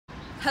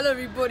Hello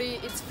everybody,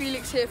 it's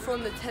Felix here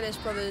from the Tennis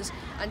Brothers,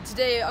 and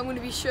today I'm going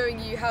to be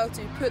showing you how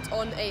to put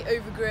on a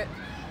overgrip.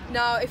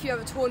 Now if you have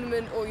a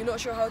tournament or you're not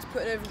sure how to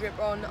put an overgrip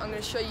on, I'm going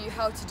to show you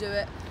how to do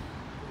it.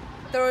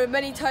 There are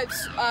many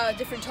types,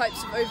 different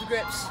types of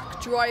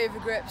overgrips, dry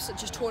overgrips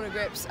such as tourner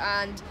grips,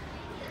 and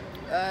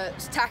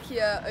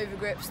tackier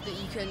overgrips that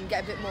you can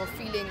get a bit more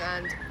feeling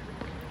and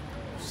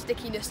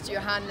stickiness to your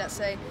hand, let's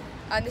say.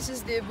 And this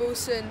is the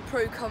Wilson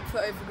Pro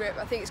Comfort Overgrip.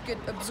 I think it's good,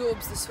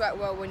 absorbs the sweat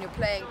well when you're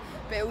playing,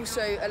 but it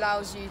also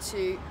allows you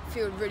to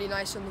feel really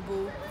nice on the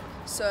ball.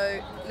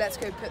 So let's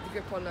go put the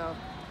grip on now.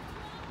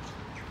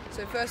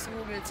 So first of all,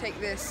 we're going to take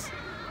this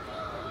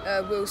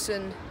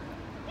Wilson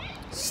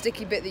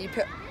sticky bit that you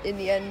put in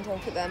the end. I'll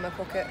put that in my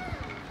pocket.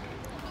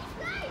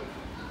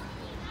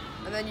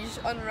 And then you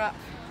just unwrap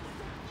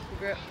the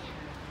grip.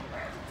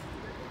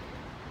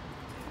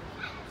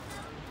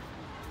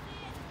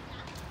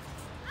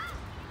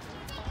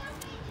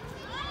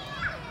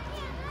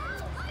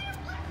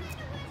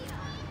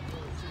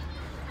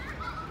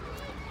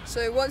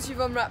 So once you've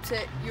unwrapped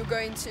it, you're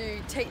going to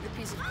take the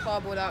piece of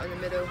cardboard out in the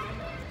middle.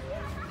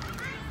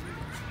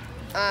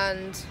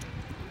 And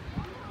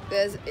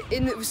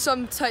in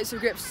some types of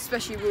grips,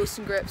 especially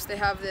Wilson grips, they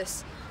have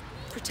this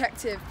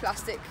protective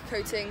plastic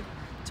coating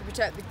to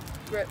protect the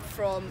grip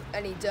from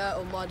any dirt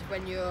or mud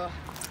when you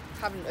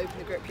haven't opened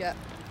the grip yet.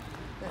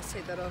 Let's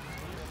take that off.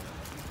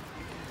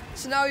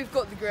 So now we've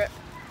got the grip.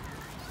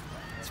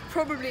 It's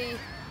probably,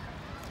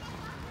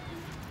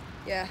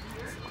 yeah,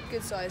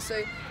 good size.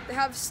 So they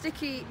have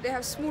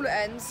smaller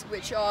ends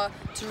which are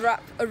to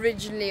wrap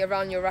originally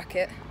around your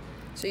racket.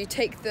 So you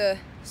take the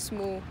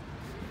small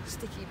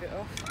sticky bit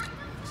off,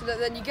 so that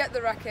then you get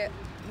the racket.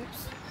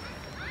 Oops.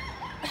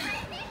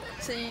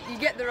 So you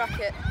get the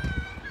racket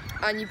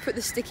and you put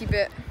the sticky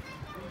bit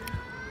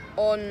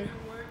on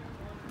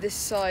this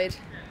side,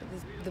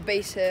 the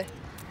base here,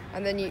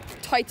 and then you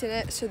tighten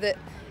it so that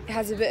it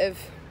has a bit of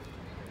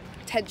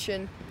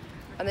tension,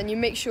 and then you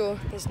make sure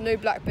there's no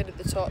black bit at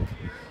the top.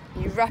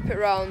 You wrap it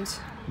around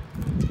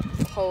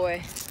the whole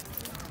way,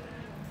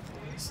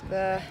 so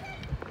there,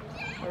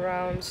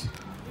 around,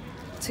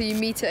 till you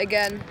meet it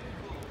again,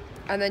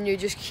 and then you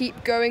just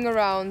keep going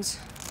around,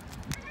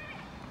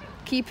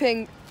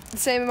 keeping the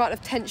same amount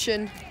of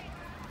tension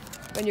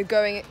when you're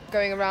going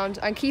around,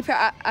 and keep it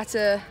at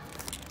an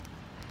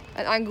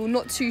angle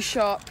not too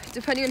sharp,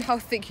 depending on how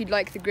thick you'd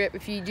like the grip.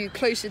 If you do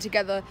closer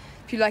together,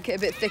 if you like it a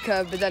bit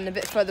thicker but then a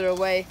bit further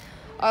away.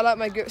 I like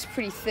my grips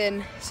pretty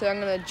thin, so I'm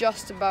going to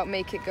just about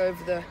make it go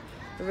over the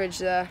ridge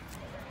there.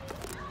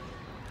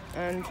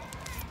 And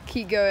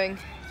keep going.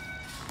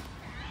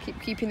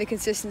 Keep keeping the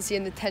consistency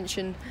and the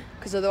tension,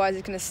 because otherwise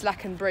it's going to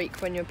slack and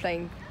break when you're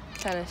playing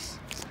tennis.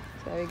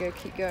 So there we go,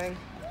 keep going.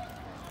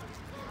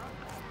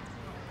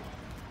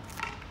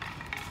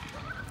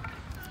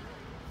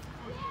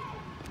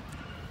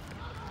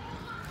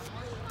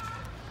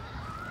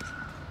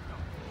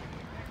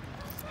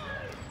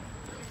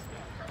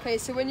 Okay,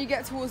 so when you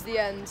get towards the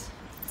end,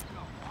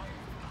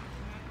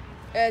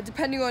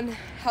 depending on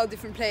how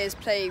different players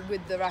play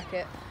with the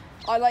racket,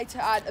 I like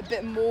to add a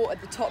bit more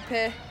at the top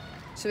here,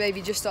 so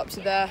maybe just up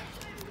to there,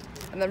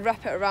 and then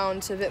wrap it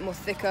around to a bit more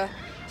thicker,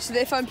 so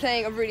that if I'm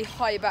playing a really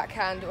high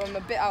backhand or I'm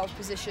a bit out of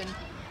position,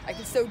 I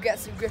can still get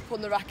some grip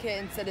on the racket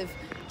instead of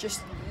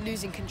just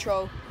losing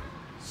control.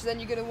 So then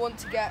you're going to want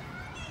to get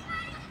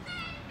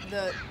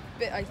the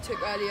bit I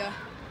took earlier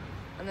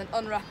and then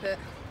unwrap it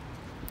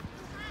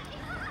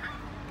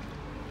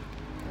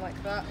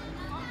like that.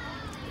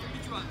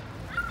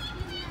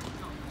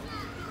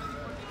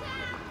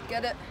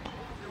 Get it,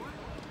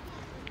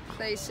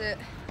 place it,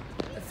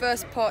 the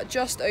first part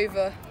just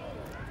over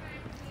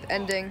the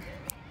ending,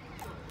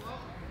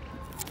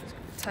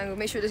 tangle,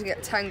 make sure it doesn't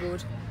get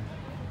tangled,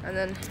 and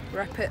then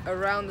wrap it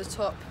around the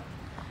top.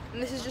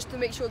 And this is just to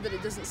make sure that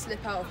it doesn't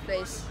slip out of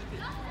place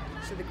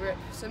to the grip,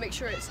 so make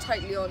sure it's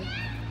tightly on.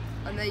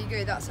 And there you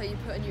go, that's how you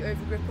put a new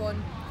overgrip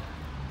on.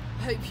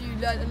 I hope you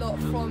learned a lot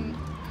from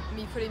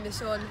me putting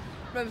this on.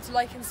 Remember to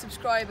like and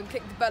subscribe and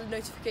click the bell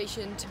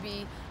notification to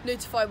be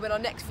notified when our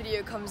next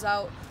video comes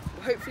out.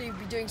 Hopefully we'll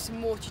be doing some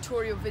more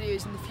tutorial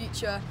videos in the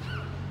future.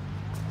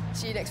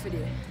 See you next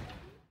video.